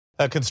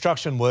A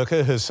construction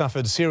worker has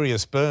suffered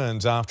serious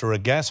burns after a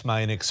gas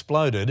main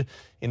exploded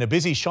in a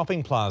busy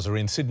shopping plaza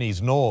in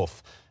Sydney's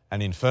north.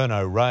 An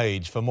inferno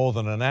raged for more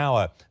than an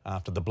hour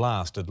after the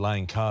blast at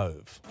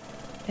Cove.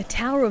 A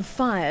tower of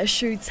fire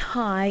shoots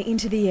high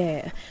into the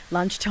air.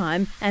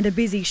 Lunchtime and a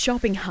busy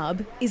shopping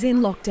hub is in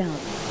lockdown.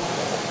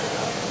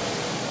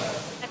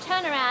 I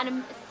turned around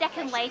and a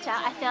second later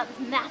I felt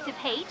this massive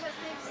heat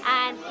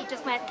and it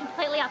just went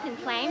completely up in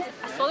flames.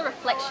 I saw the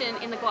reflection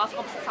in the glass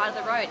opposite side of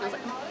the road and it was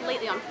like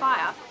completely on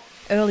fire.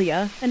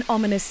 Earlier, an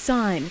ominous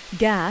sign,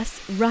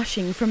 gas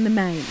rushing from the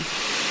main.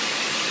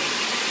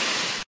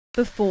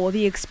 Before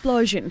the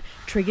explosion,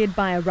 triggered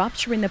by a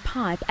rupture in the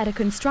pipe at a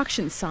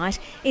construction site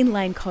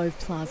in Cove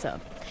Plaza,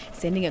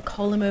 sending a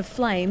column of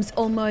flames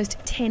almost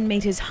 10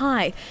 metres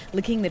high,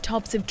 licking the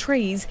tops of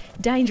trees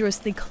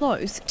dangerously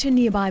close to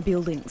nearby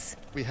buildings.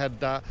 We had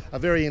a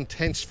very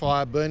intense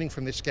fire burning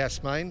from this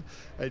gas main.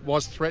 It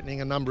was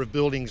threatening a number of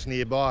buildings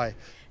nearby.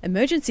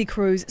 Emergency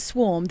crews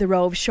swarmed the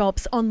row of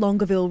shops on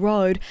Longueville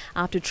Road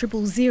after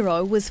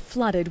 000 was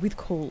flooded with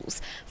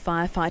calls.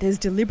 Firefighters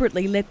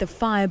deliberately let the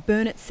fire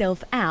burn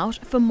itself out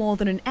for more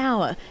than an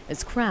hour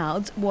as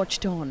crowds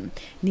watched on.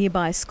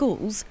 Nearby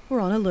schools were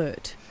on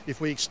alert.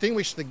 If we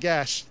extinguished the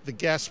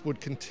gas would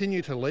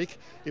continue to leak,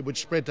 it would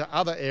spread to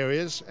other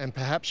areas and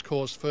perhaps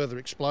cause further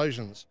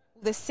explosions.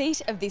 The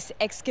seat of this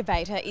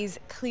excavator is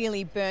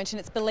clearly burnt and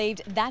it's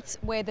believed that's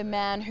where the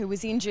man who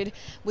was injured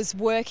was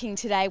working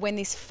today when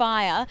this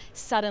fire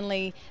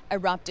suddenly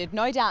erupted.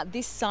 No doubt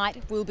this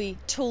site will be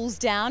tools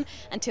down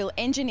until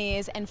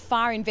engineers and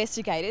fire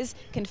investigators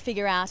can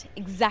figure out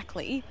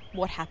exactly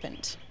what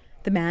happened.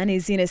 The man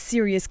is in a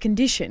serious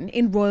condition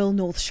in Royal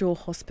North Shore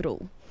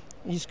Hospital.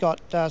 He's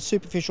got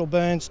superficial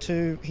burns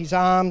to his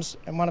arms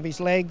and one of his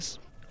legs.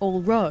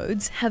 All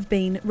roads have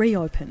been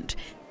reopened.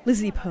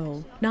 Lizzie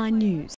Pearl, 9 News.